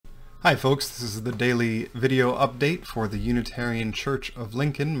Hi folks, this is the daily video update for the Unitarian Church of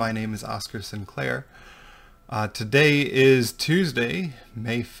Lincoln. My name is Oscar Sinclair. Today is Tuesday,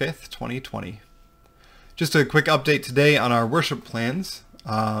 May 5th, 2020. Just a quick update today on our worship plans.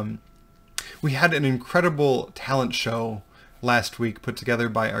 We had an incredible talent show last week put together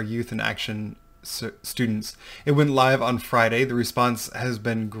by our Youth in Action students. It went live on Friday. The response has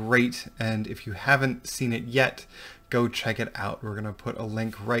been great, and if you haven't seen it yet, go check it out. We're going to put a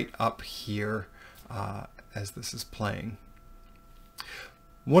link right up here as this is playing.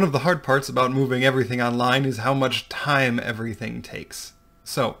 One of the hard parts about moving everything online is how much time everything takes.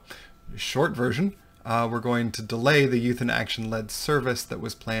 So, short version, we're going to delay the Youth in Action led service that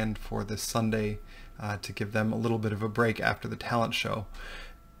was planned for this Sunday to give them a little bit of a break after the talent show.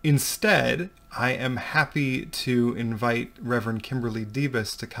 Instead, I am happy to invite Reverend Kimberley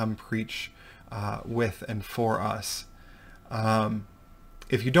Debus to come preach with and for us.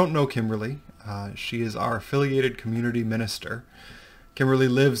 If you don't know Kimberley, she is our affiliated community minister. Kimberley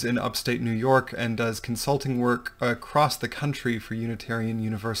lives in upstate New York and does consulting work across the country for Unitarian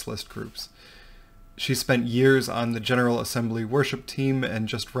Universalist groups. She spent years on the General Assembly worship team and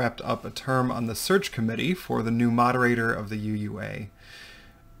just wrapped up a term on the search committee for the new moderator of the UUA.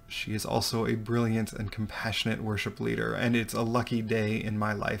 She is also a brilliant and compassionate worship leader, and it's a lucky day in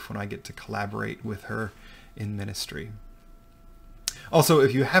my life when I get to collaborate with her in ministry. Also,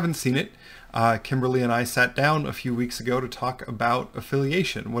 if you haven't seen it, Kimberley and I sat down a few weeks ago to talk about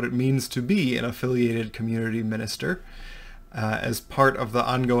affiliation, what it means to be an affiliated community minister, as part of the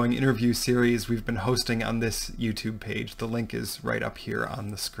ongoing interview series we've been hosting on this YouTube page. The link is right up here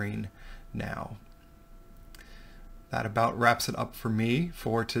on the screen now. That about wraps it up for me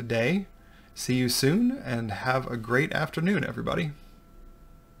for today. See you soon, and have a great afternoon, everybody.